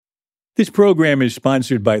This program is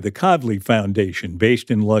sponsored by the Kavli Foundation,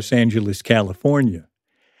 based in Los Angeles, California.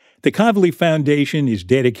 The Kavli Foundation is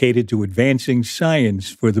dedicated to advancing science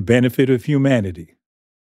for the benefit of humanity.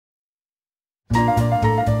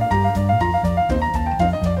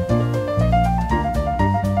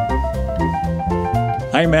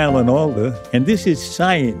 I'm Alan Alda, and this is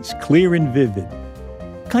Science Clear and Vivid.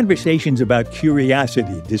 Conversations about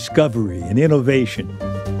curiosity, discovery, and innovation.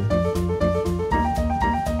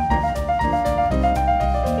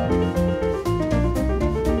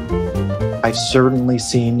 I've certainly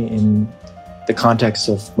seen in the context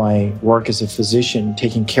of my work as a physician,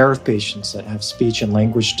 taking care of patients that have speech and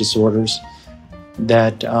language disorders,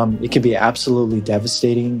 that it can be absolutely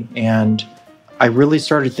devastating. And I really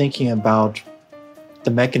started thinking about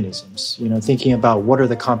the mechanisms, thinking about what are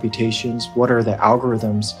the computations, what are the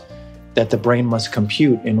algorithms that the brain must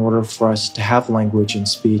compute in order for us to have language and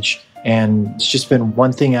speech. And it's just been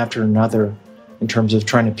one thing after another in terms of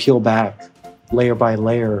trying to peel back layer by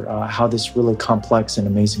layer, how this really complex and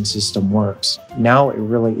amazing system works. Now it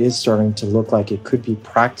really is starting to look like it could be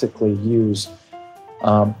practically used,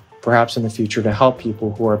 perhaps in the future, to help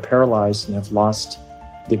people who are paralyzed and have lost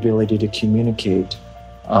the ability to communicate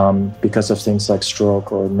because of things like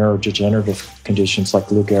stroke or neurodegenerative conditions like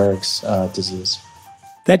Lou Gehrig's disease.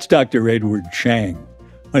 That's Dr. Edward Chang,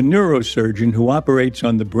 a neurosurgeon who operates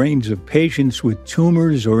on the brains of patients with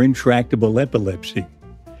tumors or intractable epilepsy.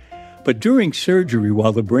 But during surgery,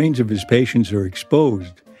 while the brains of his patients are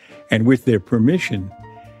exposed, and with their permission,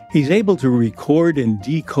 he's able to record and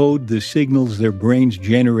decode the signals their brains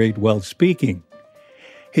generate while speaking.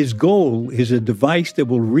 His goal is a device that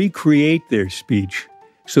will recreate their speech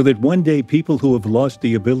so that one day people who have lost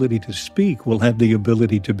the ability to speak will have the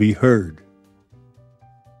ability to be heard.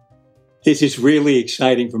 This is really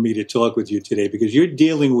exciting for me to talk with you today because you're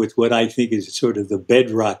dealing with what I think is sort of the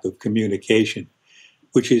bedrock of communication,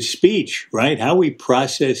 which is speech, right? How we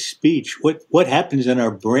process speech. What happens in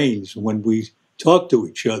our brains when we talk to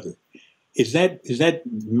each other? Is that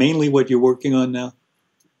mainly what you're working on now?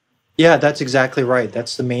 Yeah, that's exactly right.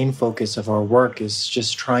 That's the main focus of our work, is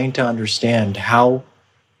just trying to understand how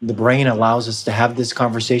the brain allows us to have this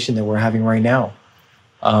conversation that we're having right now.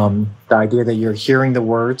 The idea that you're hearing the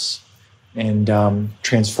words and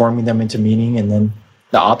transforming them into meaning, and then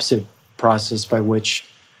the opposite process by which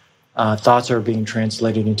thoughts are being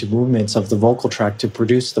translated into movements of the vocal tract to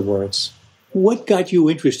produce the words. What got you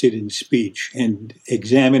interested in speech and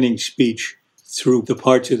examining speech through the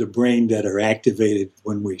parts of the brain that are activated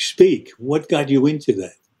when we speak? What got you into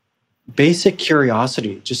that? Basic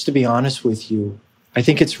curiosity, just to be honest with you. I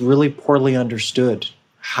think it's really poorly understood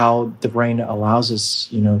how the brain allows us,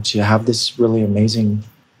 to have this really amazing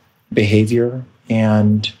behavior.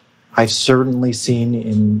 And I've certainly seen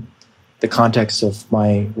in the context of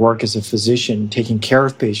my work as a physician, taking care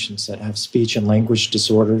of patients that have speech and language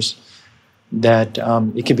disorders, that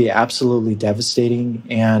it can be absolutely devastating.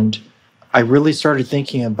 And I really started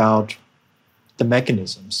thinking about the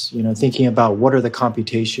mechanisms, thinking about what are the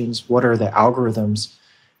computations, what are the algorithms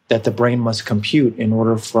that the brain must compute in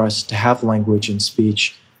order for us to have language and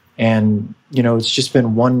speech. And, it's just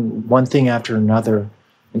been one thing after another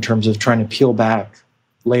in terms of trying to peel back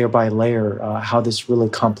layer by layer, how this really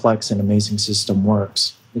complex and amazing system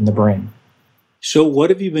works in the brain. So what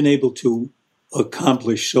have you been able to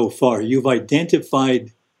accomplish so far? You've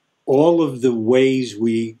identified all of the ways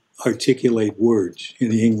we articulate words in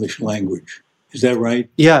the English language. Is that right?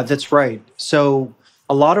 Yeah, that's right. So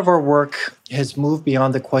a lot of our work has moved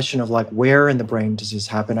beyond the question of where in the brain does this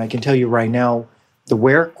happen. I can tell you right now, the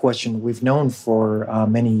where question we've known for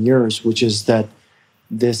many years, which is that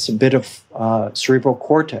this bit of cerebral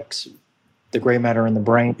cortex, the gray matter in the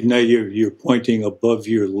brain. Now you're pointing above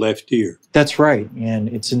your left ear. That's right. And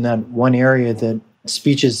it's in that one area that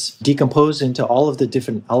speech is decomposed into all of the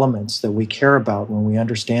different elements that we care about when we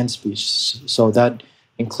understand speech. So that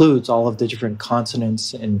includes all of the different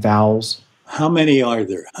consonants and vowels. How many are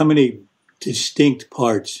there? How many distinct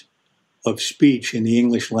parts of speech in the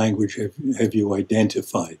English language have you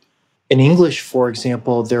identified? In English, for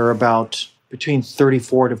example, there are about between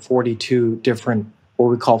 34 to 42 different, what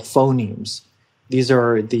we call phonemes. These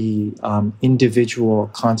are the individual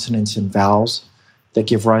consonants and vowels that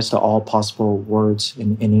give rise to all possible words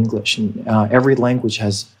in English. And every language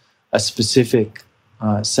has a specific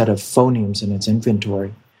set of phonemes in its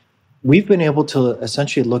inventory. We've been able to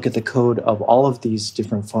essentially look at the code of all of these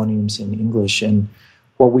different phonemes in English. And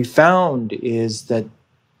what we found is that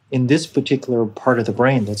in this particular part of the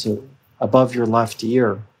brain that's above your left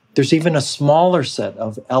ear, there's even a smaller set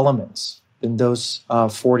of elements than those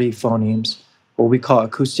 40 phonemes, what we call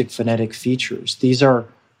acoustic phonetic features. These are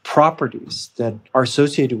properties that are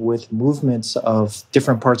associated with movements of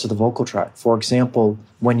different parts of the vocal tract. For example,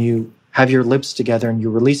 when you have your lips together and you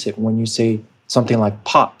release it, when you say something like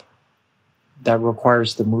pop, that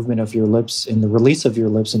requires the movement of your lips and the release of your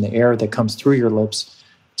lips and the air that comes through your lips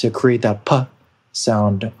to create that p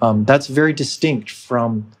sound. That's very distinct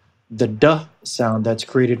from the d sound that's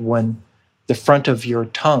created when the front of your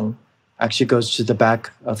tongue actually goes to the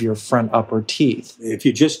back of your front upper teeth. If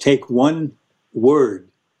you just take one word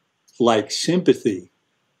like sympathy,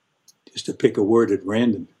 just to pick a word at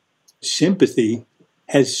random, sympathy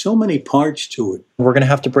has so many parts to it. We're going to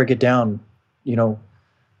have to break it down,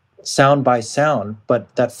 sound by sound,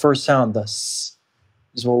 but that first sound, the s,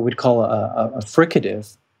 is what we'd call a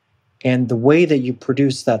fricative. And the way that you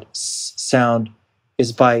produce that s sound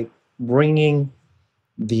is by bringing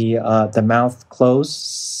the mouth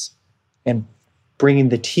close and bringing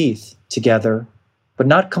the teeth together, but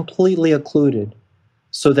not completely occluded,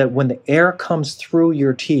 so that when the air comes through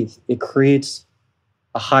your teeth, it creates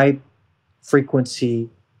a high frequency,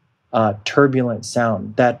 turbulent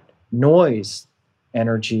sound. That noise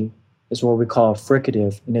energy is what we call a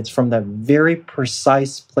fricative, and it's from that very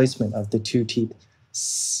precise placement of the two teeth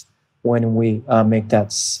when we make that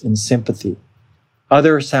in sympathy.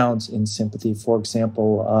 Other sounds in sympathy, for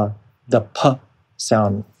example, the p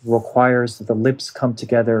sound requires that the lips come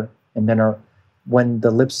together, and then when the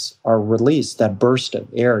lips are released, that burst of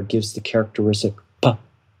air gives the characteristic p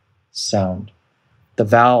sound. The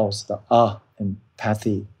vowels, the and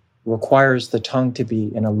pathy, requires the tongue to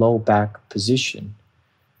be in a low back position.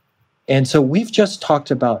 And so we've just talked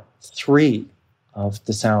about 3 of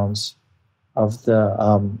the sounds of the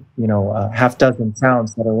half dozen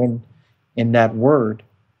sounds that are in that word,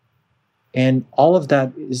 and all of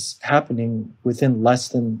that is happening within less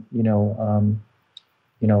than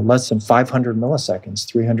less than 500 milliseconds,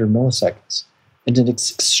 300 milliseconds, and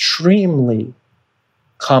it's extremely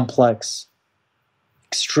complex,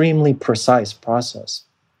 extremely precise process.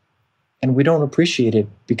 And we don't appreciate it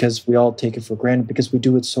because we all take it for granted because we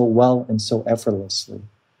do it so well and so effortlessly.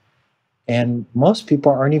 And most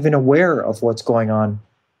people aren't even aware of what's going on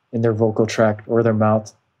in their vocal tract or their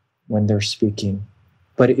mouth when they're speaking.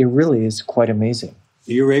 But it really is quite amazing.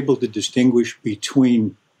 You're able to distinguish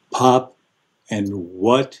between pop and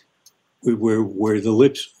what, where the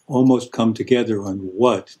lips almost come together on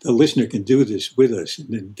what. The listener can do this with us and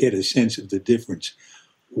then get a sense of the difference.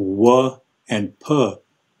 Wa and p,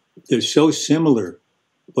 they're so similar,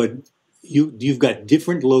 but you've got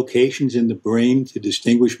different locations in the brain to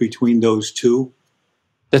distinguish between those two?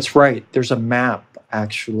 That's right. There's a map,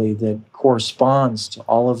 actually, that corresponds to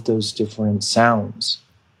all of those different sounds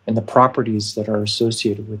and the properties that are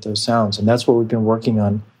associated with those sounds. And that's what we've been working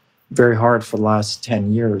on very hard for the last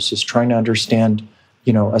 10 years, is trying to understand,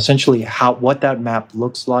 essentially what that map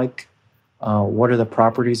looks like, what are the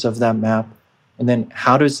properties of that map, and then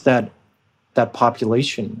how does that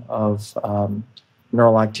population of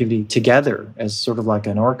neural activity together as sort of like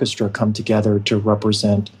an orchestra come together to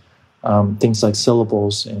represent things like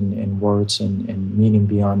syllables and words and meaning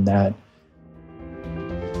beyond that.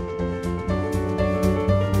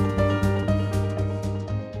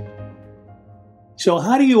 So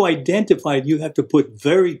how do you identify? You have to put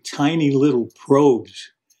very tiny little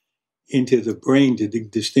probes into the brain to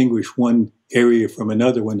distinguish one area from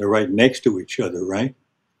another when they're right next to each other, right?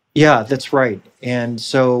 Yeah, that's right. And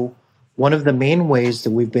so one of the main ways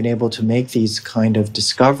that we've been able to make these kind of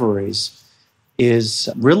discoveries is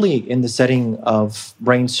really in the setting of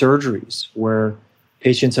brain surgeries, where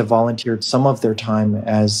patients have volunteered some of their time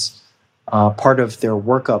as part of their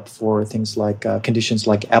workup for things like conditions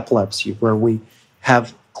like epilepsy, where we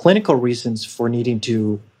have clinical reasons for needing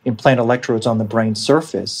to implant electrodes on the brain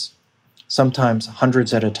surface, sometimes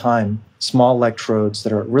hundreds at a time, small electrodes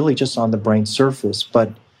that are really just on the brain surface,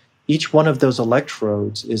 but each one of those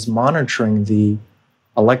electrodes is monitoring the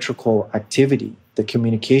electrical activity, the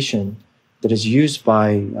communication that is used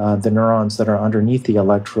by the neurons that are underneath the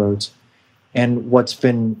electrodes. And what's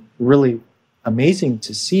been really amazing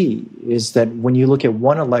to see is that when you look at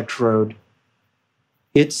one electrode,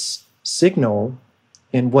 its signal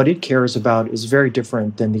and what it cares about is very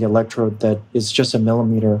different than the electrode that is just a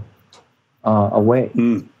millimeter away.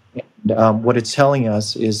 And what it's telling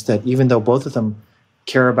us is that even though both of them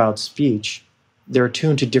care about speech, they're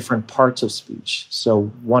tuned to different parts of speech.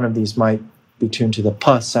 So one of these might be tuned to the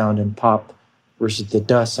p sound in pop versus the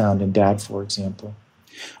d sound in dad, for example.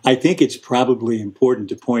 I think it's probably important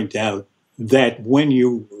to point out that when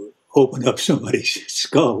you open up somebody's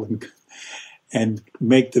skull and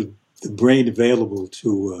make the brain available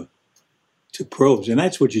to probes, and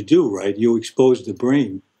that's what you do, right? You expose the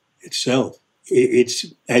brain itself. it's,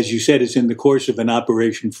 as you said, it's in the course of an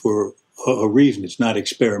operation for a reason. It's not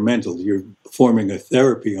experimental. You're performing a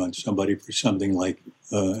therapy on somebody for something like,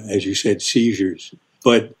 as you said, seizures.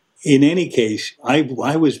 But in any case, I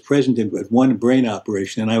was present at one brain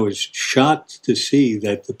operation, and I was shocked to see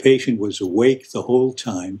that the patient was awake the whole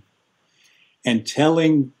time and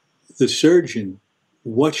telling the surgeon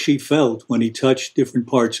what she felt when he touched different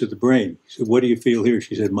parts of the brain. He said, "What do you feel here?"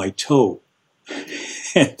 She said, "My toe."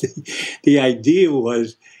 And the idea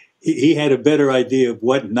was he had a better idea of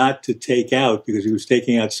what not to take out because he was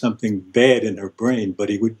taking out something bad in her brain, but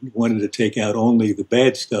he wanted to take out only the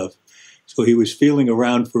bad stuff. So he was feeling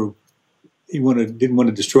around didn't want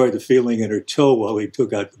to destroy the feeling in her toe while he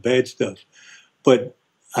took out the bad stuff. But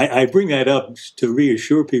I bring that up to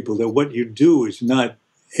reassure people that what you do is not,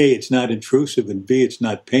 A, it's not intrusive, and B, it's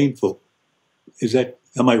not painful.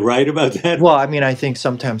 Am I right about that? Well, I mean, I think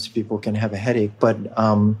sometimes people can have a headache,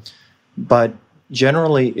 but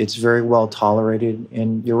generally it's very well tolerated.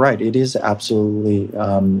 And you're right, it is absolutely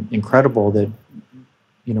incredible that,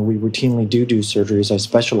 we routinely do surgeries. I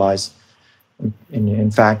specialize,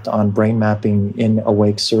 in fact, on brain mapping in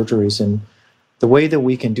awake surgeries. And the way that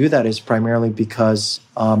we can do that is primarily because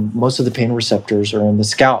most of the pain receptors are in the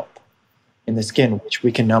scalp, in the skin, which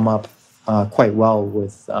we can numb up quite well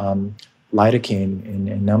with lidocaine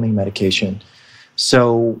and numbing medication.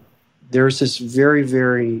 So there's this very,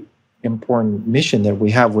 very important mission that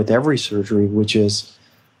we have with every surgery, which is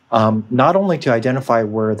not only to identify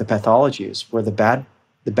where the pathology is, where the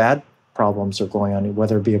bad problems are going on,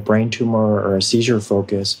 whether it be a brain tumor or a seizure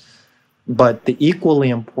focus, but the equally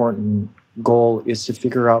important goal is to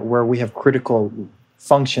figure out where we have critical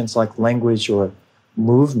functions like language or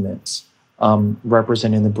movements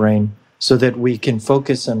represented in the brain, so that we can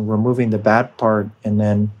focus on removing the bad part and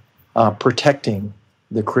then protecting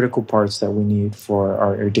the critical parts that we need for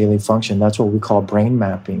our daily function. That's what we call brain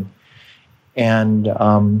mapping. And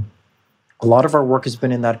a lot of our work has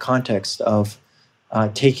been in that context of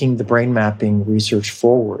taking the brain mapping research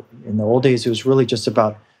forward. In the old days, it was really just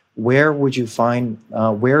about where would you find,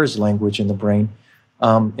 where is language in the brain?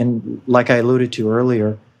 And like I alluded to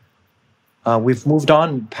earlier, we've moved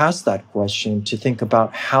on past that question to think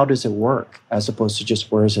about how does it work, as opposed to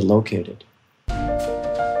just where is it located.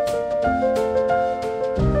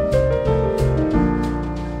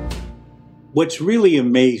 What's really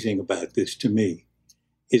amazing about this to me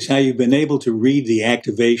is how you've been able to read the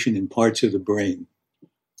activation in parts of the brain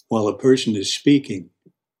while a person is speaking,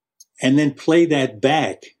 and then play that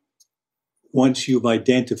back once you've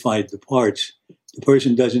identified the parts. The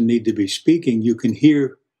person doesn't need to be speaking. You can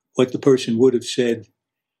hear what the person would have said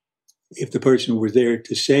if the person were there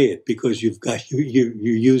to say it, because you're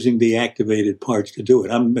using the activated parts to do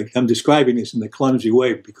it. I'm describing this in a clumsy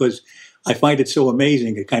way because I find it so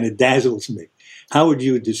amazing. It kind of dazzles me. How would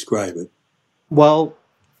you describe it? Well,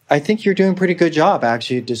 I think you're doing a pretty good job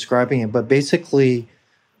actually describing it. But basically,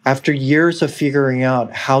 after years of figuring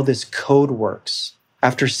out how this code works,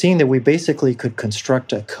 after seeing that we basically could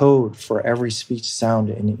construct a code for every speech sound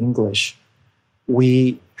in English,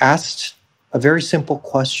 we asked a very simple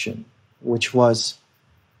question, which was,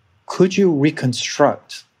 could you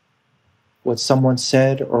reconstruct what someone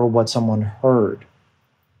said or what someone heard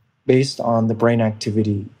based on the brain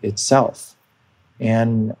activity itself?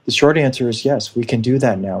 And the short answer is yes, we can do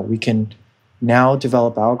that now. We can now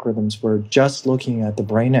develop algorithms where just looking at the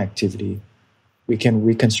brain activity, we can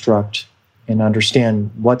reconstruct and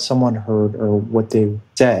understand what someone heard or what they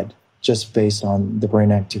said just based on the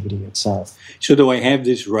brain activity itself. So do I have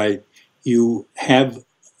this right? You have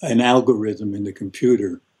an algorithm in the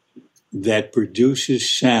computer that produces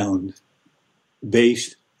sound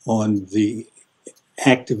based on the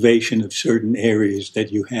activation of certain areas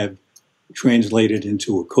that you have translated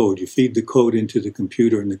into a code. You feed the code into the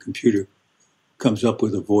computer, and the computer comes up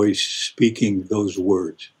with a voice speaking those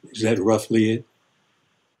words. Is that roughly it?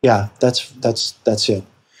 Yeah, that's it.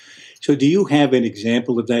 So do you have an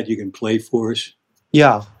example of that you can play for us?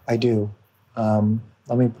 Yeah, I do.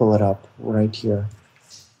 Let me pull it up right here.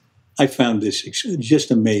 I found this just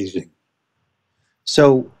amazing.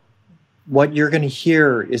 So what you're going to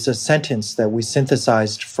hear is a sentence that we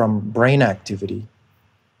synthesized from brain activity.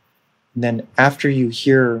 And then after you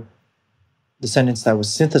hear the sentence that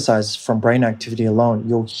was synthesized from brain activity alone,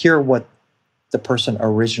 you'll hear what the person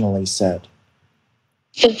originally said.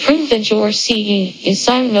 The proof that you are seeking is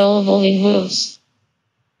not available in books.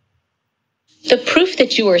 The proof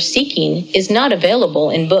that you are seeking is not available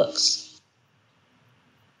in books.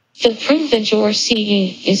 The proof that you are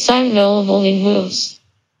seeking is not available in books.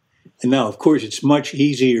 And now, of course, it's much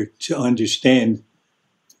easier to understand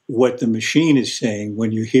what the machine is saying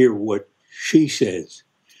when you hear what she says.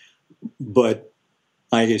 But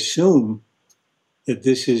I assume that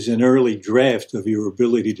this is an early draft of your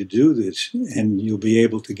ability to do this, and you'll be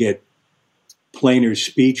able to get plainer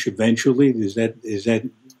speech eventually. Is that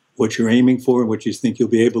what you're aiming for and what you think you'll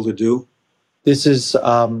be able to do? This is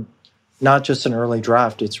not just an early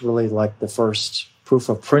draft. It's really like the first proof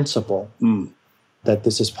of principle that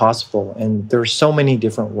this is possible. And there are so many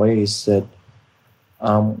different ways that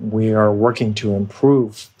we are working to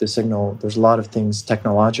improve the signal. There's a lot of things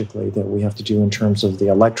technologically that we have to do in terms of the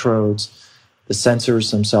electrodes, the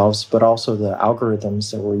sensors themselves, but also the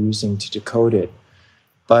algorithms that we're using to decode it.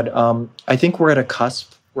 But I think we're at a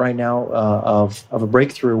cusp right now of a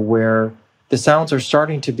breakthrough where the sounds are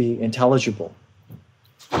starting to be intelligible.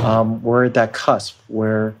 We're at that cusp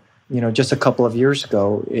where, just a couple of years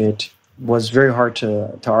ago, it was very hard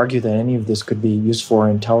to argue that any of this could be useful or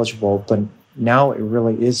intelligible, but now it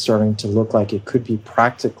really is starting to look like it could be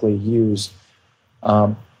practically used,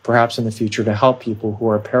 perhaps in the future, to help people who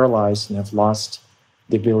are paralyzed and have lost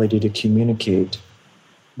the ability to communicate.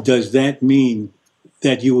 Does that mean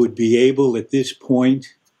that you would be able at this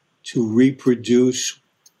point to reproduce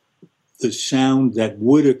the sound that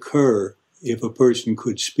would occur if a person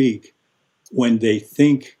could speak when they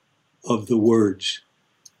think of the words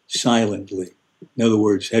silently? In other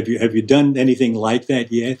words, have you done anything like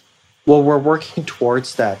that yet? Well, we're working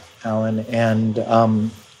towards that, Alan, and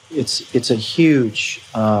it's a huge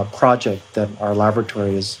project that our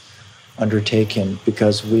laboratory has undertaken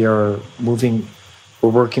because we're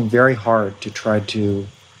working very hard to try to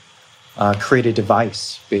create a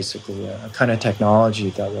device, basically, a kind of technology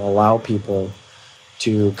that will allow people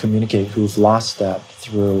to communicate who've lost that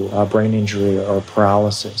through brain injury or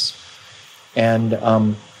paralysis. And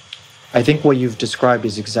I think what you've described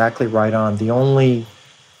is exactly right on. The only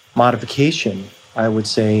modification, I would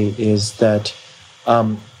say, is that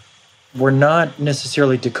we're not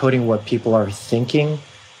necessarily decoding what people are thinking.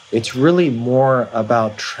 It's really more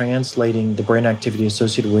about translating the brain activity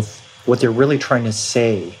associated with what they're really trying to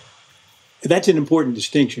say. That's an important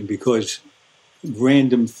distinction because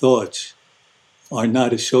random thoughts are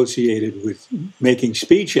not associated with making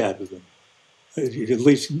speech out of them. At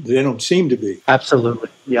least they don't seem to be. Absolutely,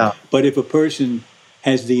 yeah. But if a person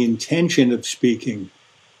has the intention of speaking,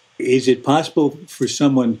 is it possible for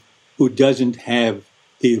someone who doesn't have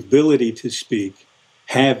the ability to speak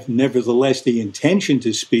have nevertheless the intention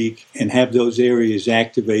to speak and have those areas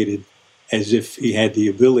activated as if he had the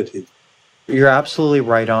ability? You're absolutely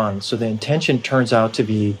right on. So the intention turns out to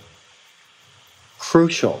be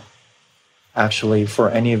crucial, actually, for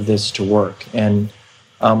any of this to work. And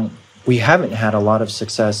we haven't had a lot of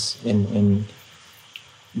success in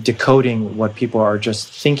decoding what people are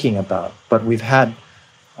just thinking about, but we've had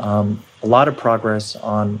a lot of progress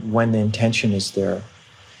on when the intention is there.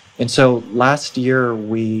 And so last year,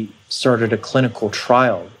 we started a clinical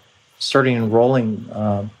trial, starting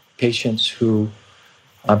enrolling patients who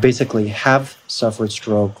basically have suffered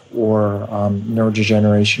stroke or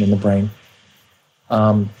neurodegeneration in the brain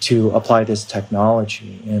to apply this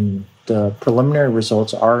technology. And the preliminary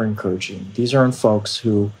results are encouraging. These are in folks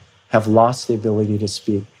who have lost the ability to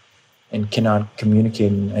speak and cannot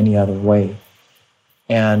communicate in any other way.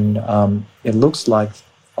 And it looks like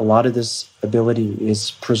a lot of this ability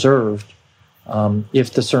is preserved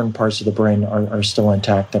if the certain parts of the brain are still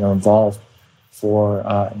intact and are involved for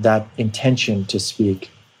that intention to speak,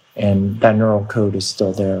 and that neural code is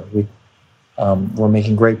still there. We're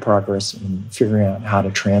making great progress in figuring out how to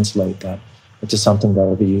translate that into something that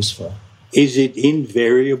will be useful. Is it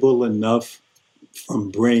invariable enough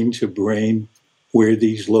from brain to brain where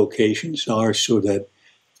these locations are so that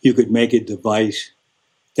you could make a device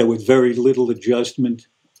that with very little adjustment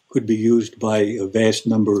could be used by a vast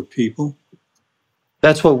number of people?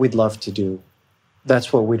 That's what we'd love to do.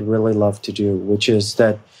 That's what we'd really love to do, which is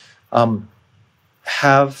that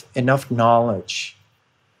have enough knowledge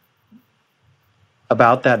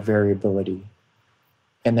about that variability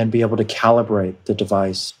and then be able to calibrate the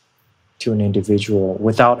device to an individual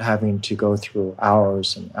without having to go through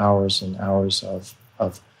hours and hours and hours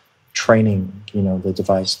of training, the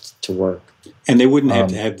device to work. And they wouldn't have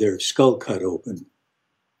to have their skull cut open.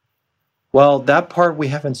 Well, that part we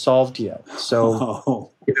haven't solved yet.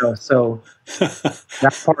 So, so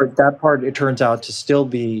that part, it turns out to still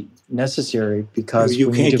be necessary because you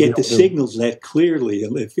can't get the signals that clearly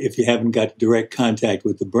if you haven't got direct contact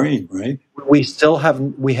with the brain, right? We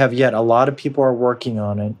have yet. A lot of people are working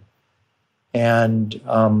on it. And,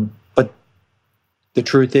 but the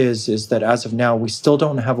truth is that as of now, we still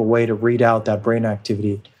don't have a way to read out that brain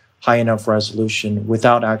activity high enough resolution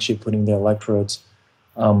without actually putting the electrodes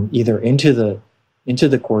either into the into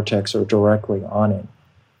the cortex or directly on it.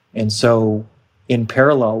 And so in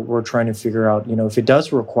parallel, we're trying to figure out, if it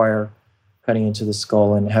does require cutting into the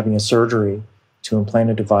skull and having a surgery to implant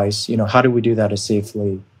a device, how do we do that as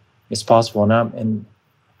safely as possible? And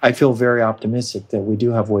I feel very optimistic that we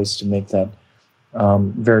do have ways to make that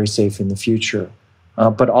very safe in the future.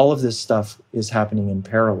 But all of this stuff is happening in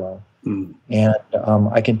parallel. And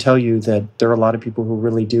I can tell you that there are a lot of people who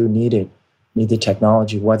really do need the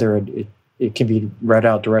technology, whether it can be read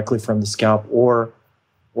out directly from the scalp or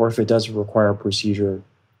if it does require a procedure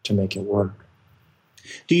to make it work.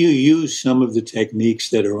 Do you use some of the techniques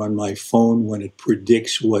that are on my phone when it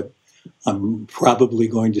predicts what I'm probably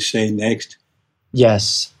going to say next?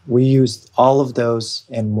 Yes, we use all of those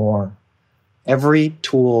and more. Every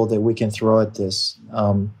tool that we can throw at this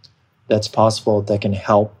that's possible that can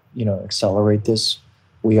help, accelerate this,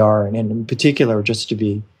 we are. And in particular, just to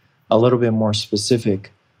be a little bit more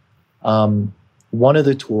specific, one of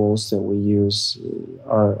the tools that we use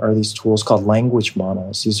are these tools called language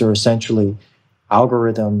models. These are essentially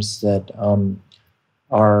algorithms that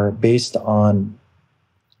are based on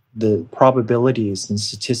the probabilities and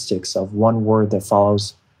statistics of one word that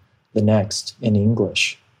follows the next in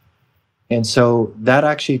English. And so that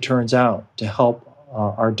actually turns out to help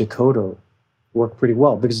our decoder work pretty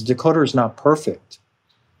well, because the decoder is not perfect.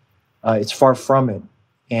 It's far from it.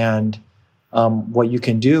 And what you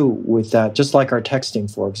can do with that, just like our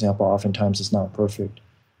texting, for example, oftentimes is not perfect.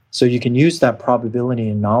 So you can use that probability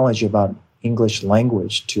and knowledge about English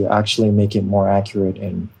language to actually make it more accurate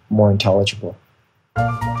and more intelligible.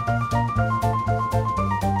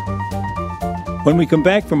 When we come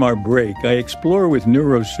back from our break, I explore with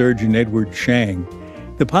neurosurgeon Edward Chang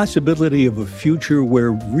the possibility of a future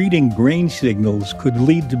where reading brain signals could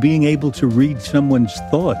lead to being able to read someone's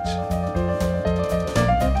thoughts.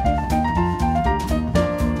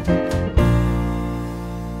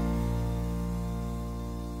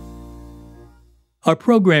 Our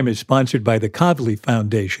program is sponsored by the Kavli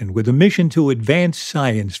Foundation with a mission to advance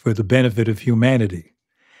science for the benefit of humanity.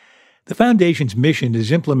 The Foundation's mission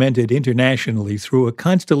is implemented internationally through a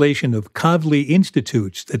constellation of Kavli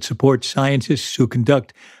institutes that support scientists who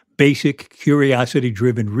conduct basic,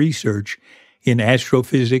 curiosity-driven research in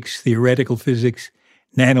astrophysics, theoretical physics,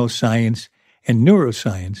 nanoscience, and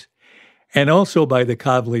neuroscience, and also by the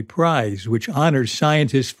Kavli Prize, which honors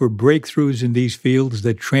scientists for breakthroughs in these fields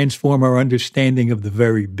that transform our understanding of the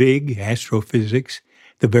very big, astrophysics,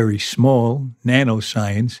 the very small,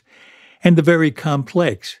 nanoscience, and the very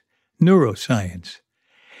complex, neuroscience.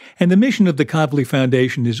 And the mission of the Kavli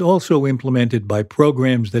Foundation is also implemented by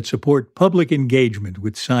programs that support public engagement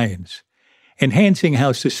with science, enhancing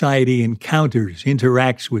how society encounters,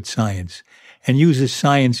 interacts with science, and uses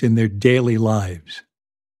science in their daily lives.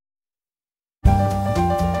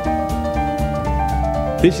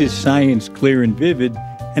 This is Science Clear and Vivid,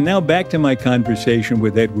 and now back to my conversation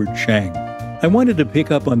with Edward Chang. I wanted to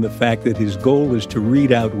pick up on the fact that his goal is to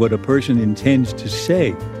read out what a person intends to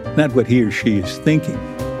say, not what he or she is thinking.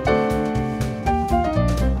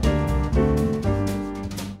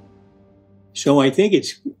 So I think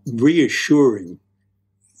it's reassuring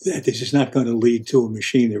that this is not going to lead to a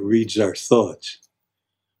machine that reads our thoughts.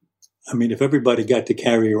 I mean, if everybody got to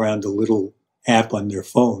carry around a little app on their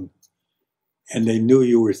phone and they knew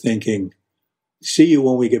you were thinking, see you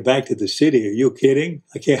when we get back to the city, are you kidding?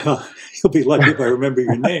 I can't, you'll be lucky if I remember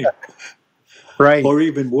your name. Right. Or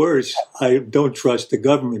even worse, I don't trust the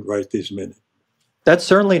government right this minute. That's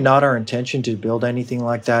certainly not our intention to build anything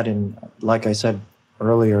like that. And like I said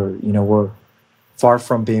earlier, we're far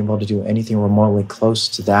from being able to do anything remotely close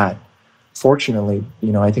to that. Fortunately,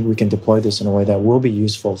 I think we can deploy this in a way that will be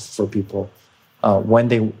useful for people when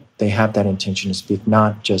they have that intention to speak,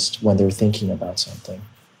 not just when they're thinking about something.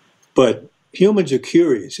 But humans are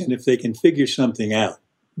curious, and if they can figure something out,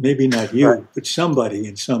 maybe not you, right, but somebody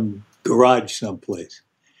in some garage someplace,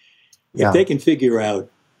 if they can figure out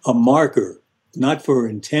a marker, not for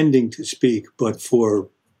intending to speak, but for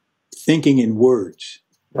thinking in words.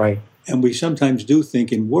 Right. And we sometimes do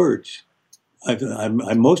think in words. I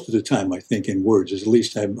most of the time I think in words, at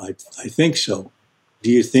least I think so. Do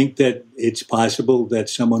you think that it's possible that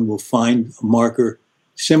someone will find a marker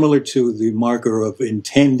similar to the marker of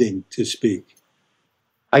intending to speak?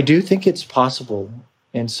 I do think it's possible.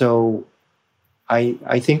 And so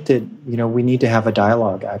I think that, we need to have a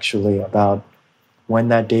dialogue actually about when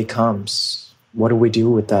that day comes, what do we do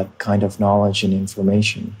with that kind of knowledge and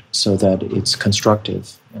information so that it's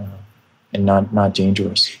constructive and not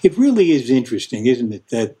dangerous? It really is interesting, isn't it,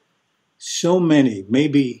 that so many,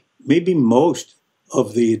 maybe most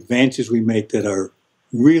of the advances we make that are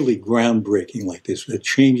really groundbreaking like this, that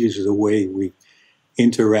changes the way we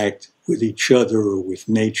interact with each other or with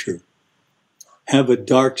nature have a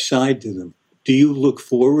dark side to them. Do you look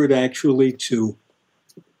forward actually to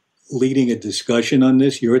leading a discussion on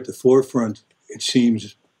this? You're at the forefront, it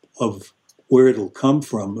seems, of where it'll come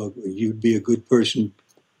from. You'd be a good person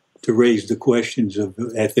to raise the questions of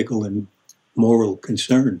ethical and moral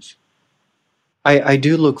concerns. I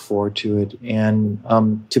do look forward to it. And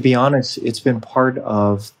to be honest, it's been part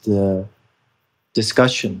of the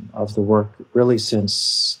discussion of the work really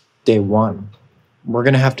since day one. We're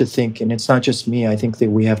going to have to think, and it's not just me, I think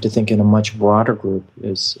that we have to think in a much broader group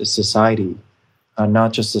as a society,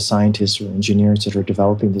 not just the scientists or engineers that are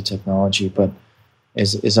developing the technology, but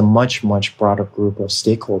as a much, much broader group of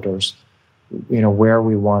stakeholders, where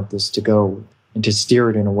we want this to go and to steer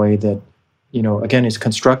it in a way that, again, is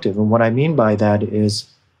constructive. And what I mean by that is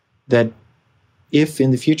that if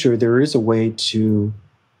in the future there is a way to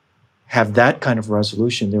have that kind of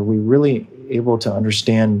resolution, that we're really able to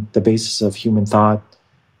understand the basis of human thought,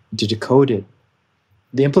 to decode it,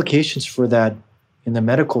 the implications for that in the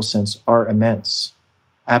medical sense are immense,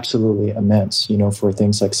 absolutely immense, for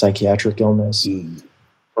things like psychiatric illness,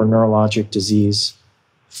 for neurologic disease,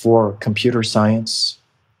 for computer science.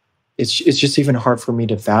 It's just even hard for me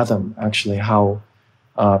to fathom actually how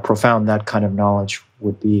profound that kind of knowledge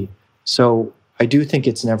would be. So I do think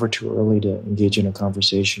it's never too early to engage in a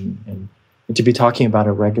conversation and to be talking about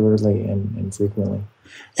it regularly and frequently.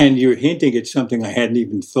 And you're hinting at something I hadn't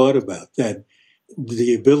even thought about, that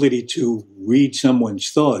the ability to read someone's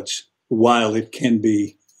thoughts, while it can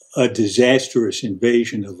be a disastrous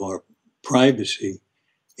invasion of our privacy,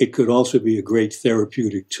 it could also be a great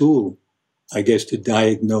therapeutic tool, I guess, to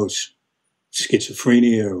diagnose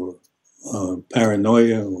schizophrenia or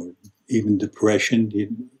paranoia or even depression. Do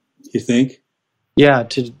you think? Yeah,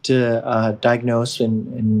 to diagnose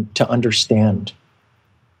and to understand,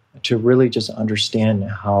 to really just understand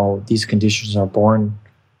how these conditions are born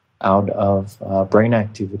out of brain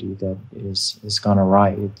activity that is gone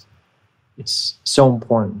awry. It's so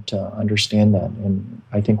important to understand that, and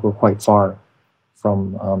I think we're quite far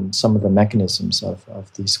from some of the mechanisms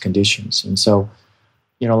of these conditions. And so,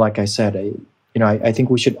 like I said, I think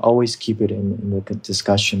we should always keep it in the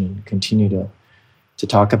discussion and continue to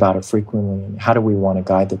talk about it frequently. And how do we want to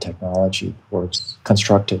guide the technology towards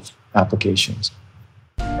constructive applications?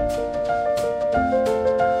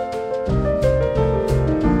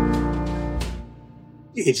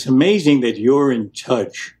 It's amazing that you're in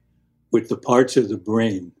touch with the parts of the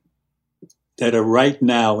brain that are right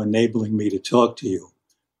now enabling me to talk to you.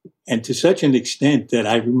 And to such an extent that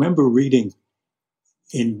I remember reading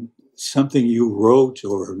in something you wrote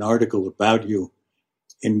or an article about you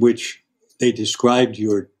in which they described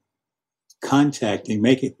your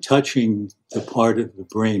touching the part of the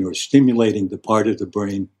brain or stimulating the part of the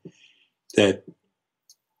brain that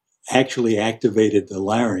actually activated the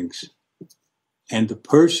larynx. And the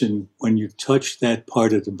person, when you touched that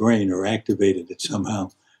part of the brain or activated it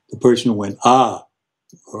somehow, the person went, ah,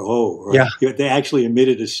 or oh, or yeah. They actually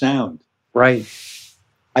emitted a sound. Right.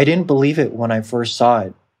 I didn't believe it when I first saw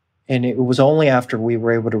it. And it was only after we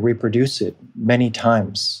were able to reproduce it many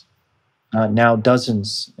times, now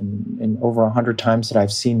dozens and over 100 times that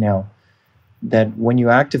I've seen now, that when you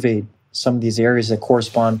activate some of these areas that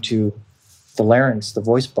correspond to the larynx, the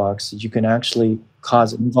voice box, you can actually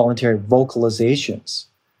cause involuntary vocalizations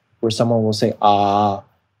where someone will say, ah,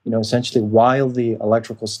 essentially while the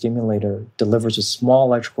electrical stimulator delivers a small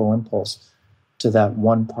electrical impulse to that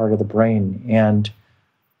one part of the brain. And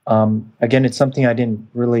again, it's something I didn't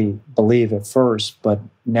really believe at first, but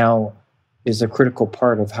now is a critical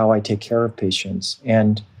part of how I take care of patients.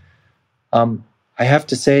 And I have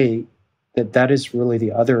to say that is really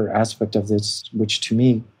the other aspect of this, which to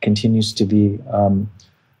me continues to be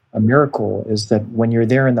a miracle, is that when you're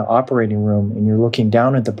there in the operating room and you're looking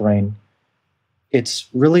down at the brain, it's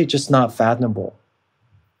really just not fathomable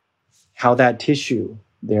how that tissue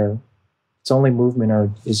there, its only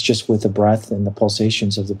movement is just with the breath and the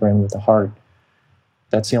pulsations of the brain with the heart.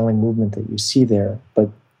 That's the only movement that you see there. But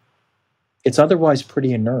it's otherwise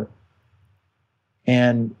pretty inert.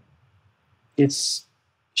 And it's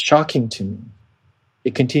shocking to me.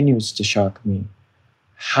 It continues to shock me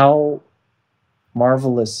how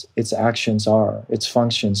marvelous its actions are, its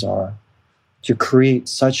functions are, to create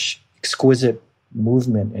such exquisite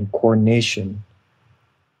movement and coordination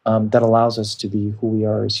that allows us to be who we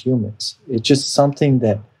are as humans. It's just something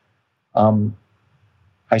that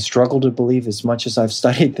I struggle to believe, as much as I've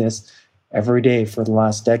studied this every day for the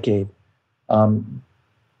last decade.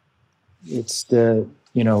 It's the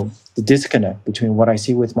disconnect between what I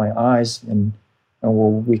see with my eyes and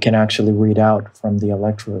what we can actually read out from the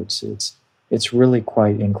electrodes. it's really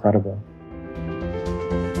quite incredible.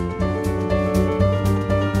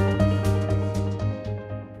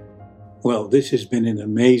 Well, this has been an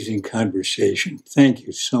amazing conversation. Thank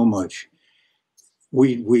you so much.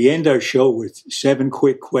 We end our show with 7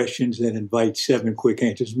 quick questions that invite 7 quick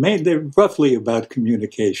answers. They're roughly about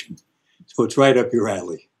communication. So it's right up your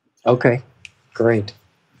alley. Okay, great.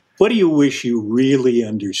 What do you wish you really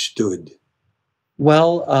understood?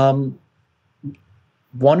 Well,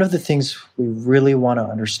 one of the things we really want to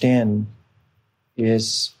understand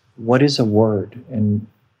is, what is a word? And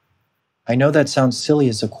I know that sounds silly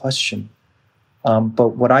as a question,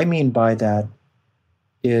 but what I mean by that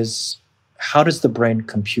is, how does the brain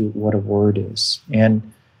compute what a word is?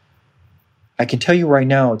 And I can tell you right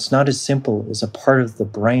now, it's not as simple as a part of the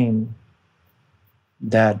brain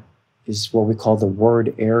that is what we call the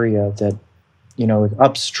word area, that,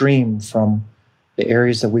 upstream from the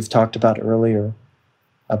areas that we've talked about earlier,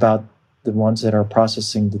 about the ones that are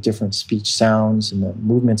processing the different speech sounds and the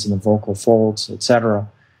movements in the vocal folds, etc.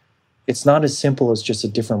 It's not as simple as just a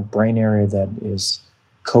different brain area that is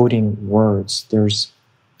coding words. There's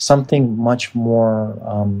something much more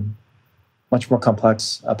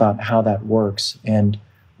complex about how that works, and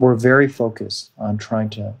we're very focused on trying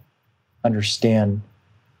to understand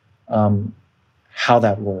how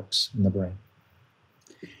that works in the brain.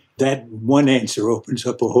 That one answer opens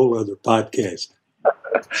up a whole other podcast.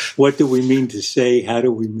 What do we mean to say? How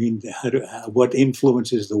do we mean? What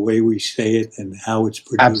influences the way we say it, and how it's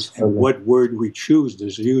produced, Absolutely. and what word we choose?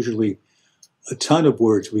 There's usually a ton of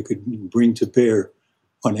words we could bring to bear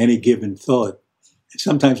on any given thought. And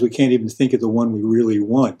sometimes we can't even think of the one we really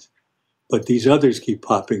want, but these others keep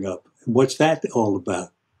popping up. And what's that all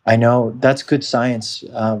about? I know that's good science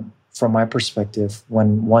from my perspective.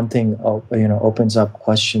 When one thing opens up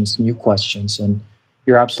questions, new questions, and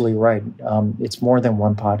you're absolutely right. It's more than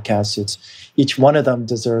one podcast. It's each one of them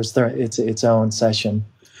deserves its own session.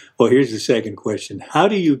 Well, here's the second question: how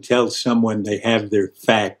do you tell someone they have their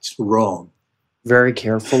facts wrong? Very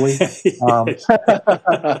carefully.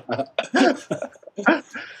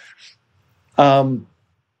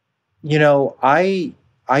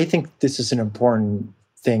 I think this is an important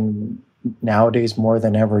thing nowadays more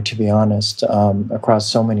than ever, to be honest, across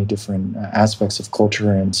so many different aspects of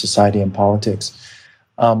culture and society and politics.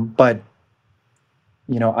 But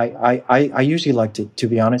I usually like to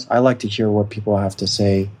be honest, I like to hear what people have to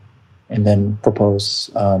say and then propose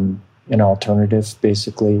an alternative,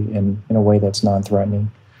 basically, in a way that's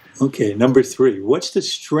non-threatening. Okay, number 3. What's the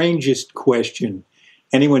strangest question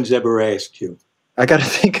anyone's ever asked you? I got to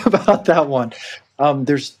think about that one.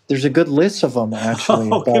 There's a good list of them, actually.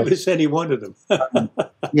 Give us any one of them.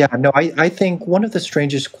 I think one of the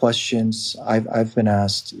strangest questions I've been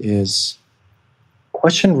asked is a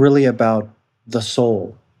question really about the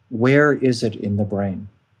soul. Where is it in the brain?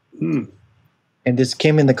 And this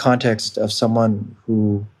came in the context of someone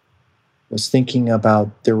who was thinking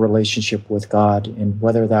about their relationship with God and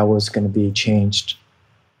whether that was going to be changed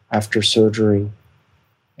after surgery.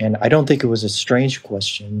 And I don't think it was a strange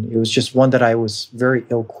question. It was just one that I was very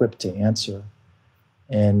ill-equipped to answer.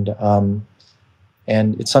 And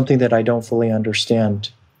it's something that I don't fully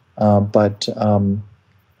understand, but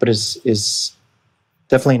is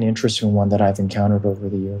definitely an interesting one that I've encountered over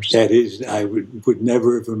the years. That is, I would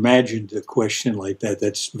never have imagined a question like that.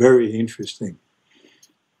 That's very interesting.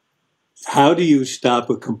 How do you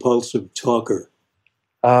stop a compulsive talker?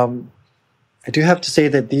 I do have to say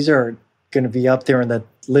that these are going to be up there in the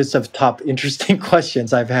list of top interesting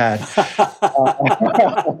questions I've had.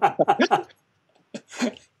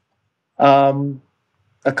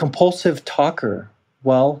 A compulsive talker.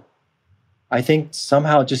 Well, I think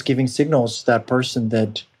somehow just giving signals to that person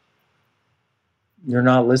that you're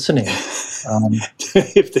not listening.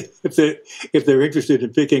 If they're interested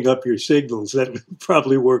in picking up your signals, that would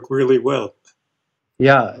probably work really well.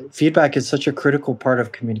 Yeah, feedback is such a critical part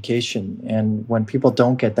of communication, and when people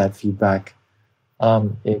don't get that feedback,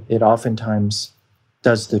 it oftentimes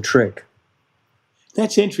does the trick.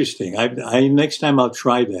 That's interesting. I next time I'll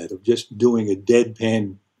try that, of just doing a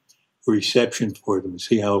deadpan reception for them and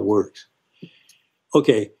see how it works.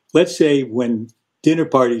 Okay, let's say when dinner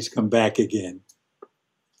parties come back again,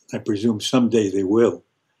 I presume someday they will,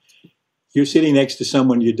 you're sitting next to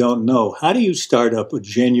someone you don't know. How do you start up a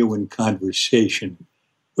genuine conversation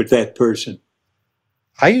with that person?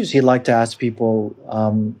 I usually like to ask people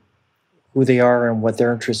who they are and what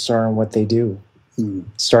their interests are and what they do,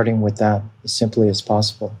 starting with that as simply as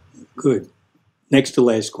possible. Good. Next to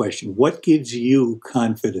last question. What gives you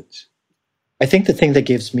confidence? I think the thing that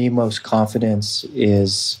gives me most confidence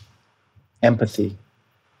is empathy.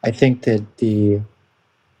 I think that the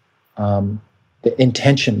the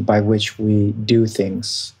intention by which we do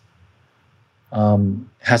things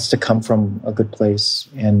has to come from a good place.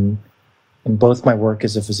 And in both my work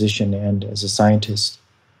as a physician and as a scientist,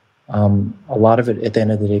 a lot of it at the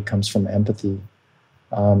end of the day comes from empathy.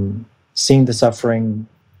 Seeing the suffering,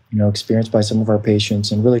 experienced by some of our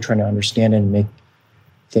patients and really trying to understand and make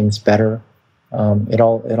things better. It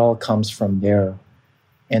all comes from there.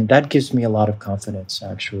 And that gives me a lot of confidence,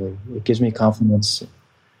 actually. It gives me confidence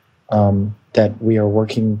that we are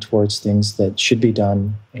working towards things that should be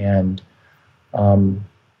done, and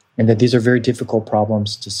that these are very difficult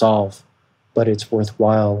problems to solve, but it's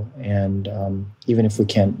worthwhile. And even if we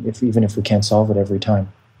can't solve it every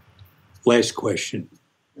time. Last question.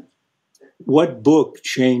 What book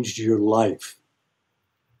changed your life?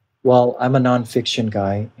 Well, I'm a nonfiction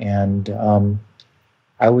guy, and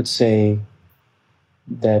I would say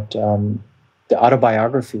that the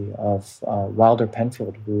autobiography of Wilder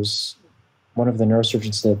Penfield, who's one of the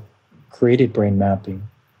neurosurgeons that created brain mapping,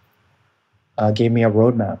 gave me a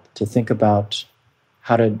roadmap to think about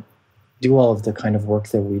how to do all of the kind of work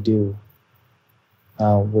that we do,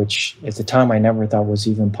 which at the time I never thought was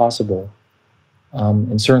even possible.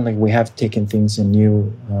 And certainly we have taken things in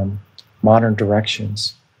new, modern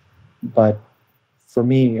directions. But for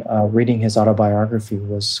me, reading his autobiography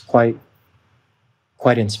was quite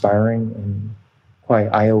inspiring and quite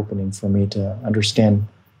eye-opening for me to understand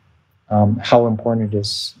how important it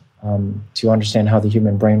is to understand how the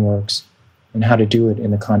human brain works and how to do it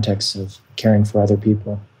in the context of caring for other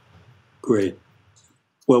people. Great.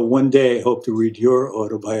 Well, one day I hope to read your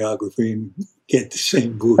autobiography and get the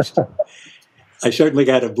same boost. I certainly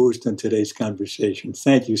got a boost in today's conversation.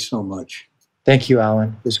 Thank you so much. Thank you, Alan.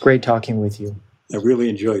 It was great talking with you. I really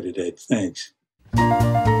enjoyed it, Ed. Thanks.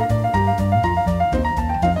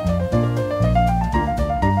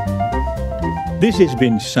 This has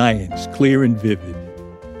been Science Clear and Vivid.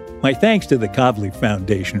 My thanks to the Kavli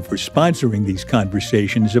Foundation for sponsoring these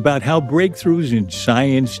conversations about how breakthroughs in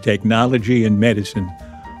science, technology, and medicine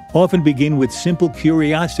often begin with simple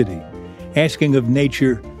curiosity, asking of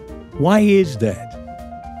nature, why is that?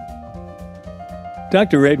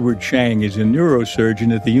 Dr. Edward Chang is a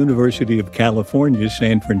neurosurgeon at the University of California,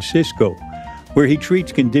 San Francisco, where he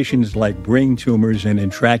treats conditions like brain tumors and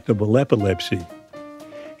intractable epilepsy.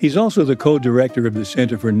 He's also the co-director of the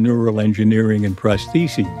Center for Neural Engineering and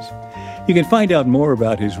Prostheses. You can find out more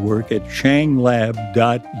about his work at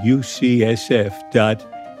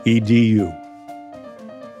changlab.ucsf.edu.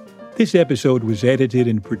 This episode was edited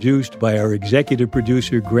and produced by our executive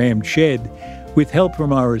producer, Graham Chedd, with help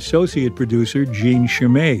from our associate producer, Jean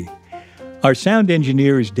Chimay. Our sound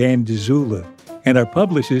engineer is Dan DeZula, and our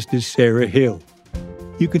publicist is Sarah Hill.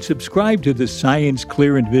 You can subscribe to the Science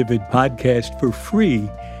Clear and Vivid podcast for free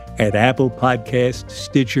at Apple Podcasts,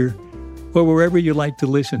 Stitcher, or wherever you like to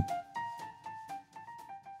listen.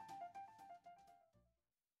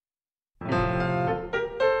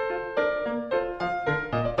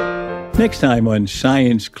 Next time on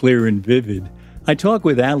Science Clear and Vivid, I talk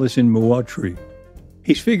with Alison Moultrie.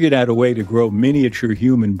 He's figured out a way to grow miniature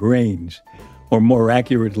human brains, or more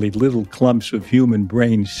accurately, little clumps of human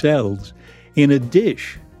brain cells, in a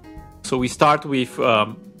dish. So we start with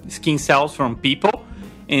skin cells from people,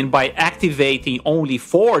 and by activating only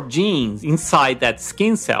 4 genes inside that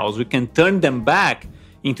skin cells, we can turn them back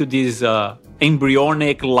into these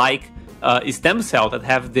embryonic-like stem cells that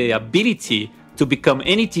have the ability to become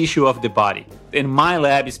any tissue of the body. And my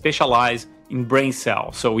lab is specialized in brain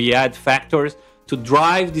cells. So we add factors to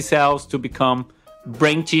drive the cells to become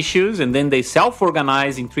brain tissues, and then they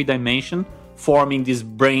self-organize in 3 dimensions, forming these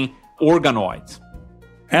brain organoids.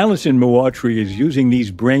 Alison Moultrie is using these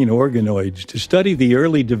brain organoids to study the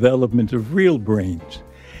early development of real brains,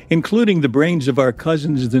 including the brains of our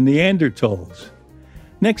cousins, the Neanderthals.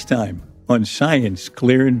 Next time on Science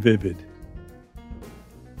Clear and Vivid.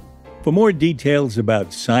 For more details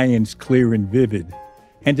about Science Clear and Vivid,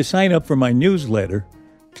 and to sign up for my newsletter,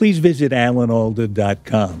 please visit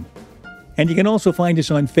alanalda.com. And you can also find us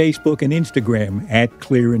on Facebook and Instagram at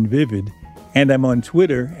Clear and Vivid, and I'm on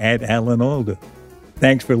Twitter at Alan Alda.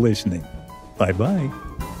 Thanks for listening. Bye-bye.